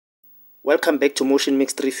Welcome back to Motion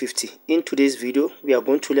Mix 350. In today's video, we are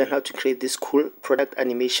going to learn how to create this cool product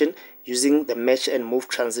animation using the Match and Move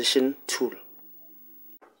transition tool.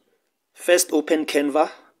 First, open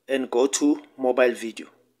Canva and go to Mobile Video.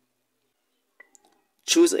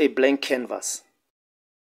 Choose a blank canvas.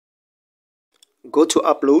 Go to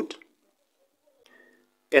Upload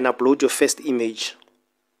and upload your first image.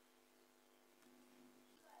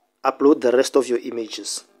 Upload the rest of your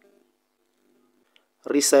images.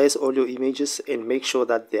 Resize all your images and make sure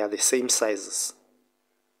that they are the same sizes.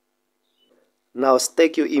 Now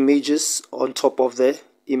stack your images on top of the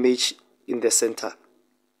image in the center.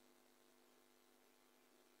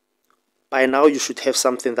 By now you should have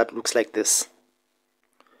something that looks like this.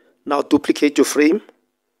 Now duplicate your frame.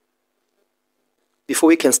 Before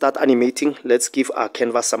we can start animating, let's give our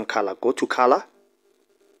canvas some color. Go to Color.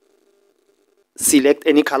 Select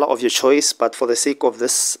any color of your choice, but for the sake of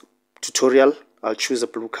this tutorial, I'll choose a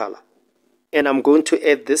blue color. And I'm going to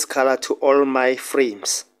add this color to all my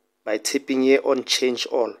frames by tapping here on Change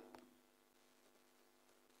All.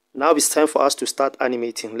 Now it's time for us to start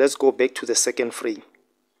animating. Let's go back to the second frame.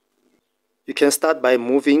 You can start by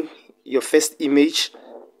moving your first image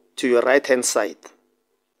to your right hand side.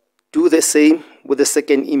 Do the same with the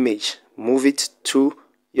second image. Move it to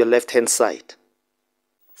your left hand side.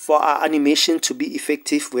 For our animation to be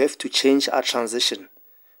effective, we have to change our transition.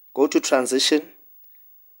 Go to Transition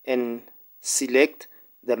and select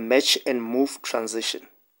the Match and Move transition.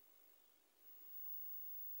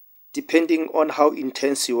 Depending on how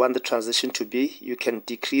intense you want the transition to be, you can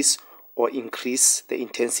decrease or increase the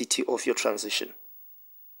intensity of your transition.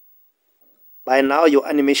 By now, your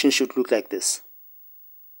animation should look like this.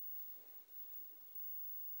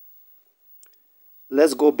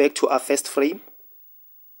 Let's go back to our first frame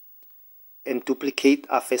and duplicate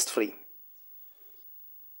our first frame.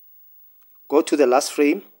 Go to the last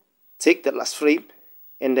frame, take the last frame,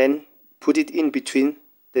 and then put it in between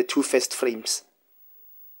the two first frames.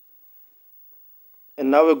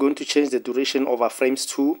 And now we're going to change the duration of our frames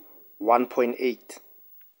to 1.8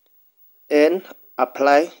 and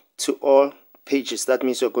apply to all pages. That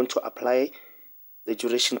means you're going to apply the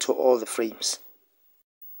duration to all the frames.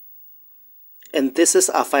 And this is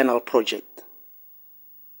our final project.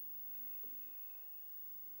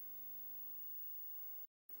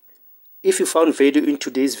 If you found value in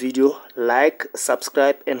today's video, like,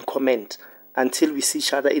 subscribe and comment. Until we see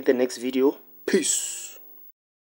each other in the next video, peace.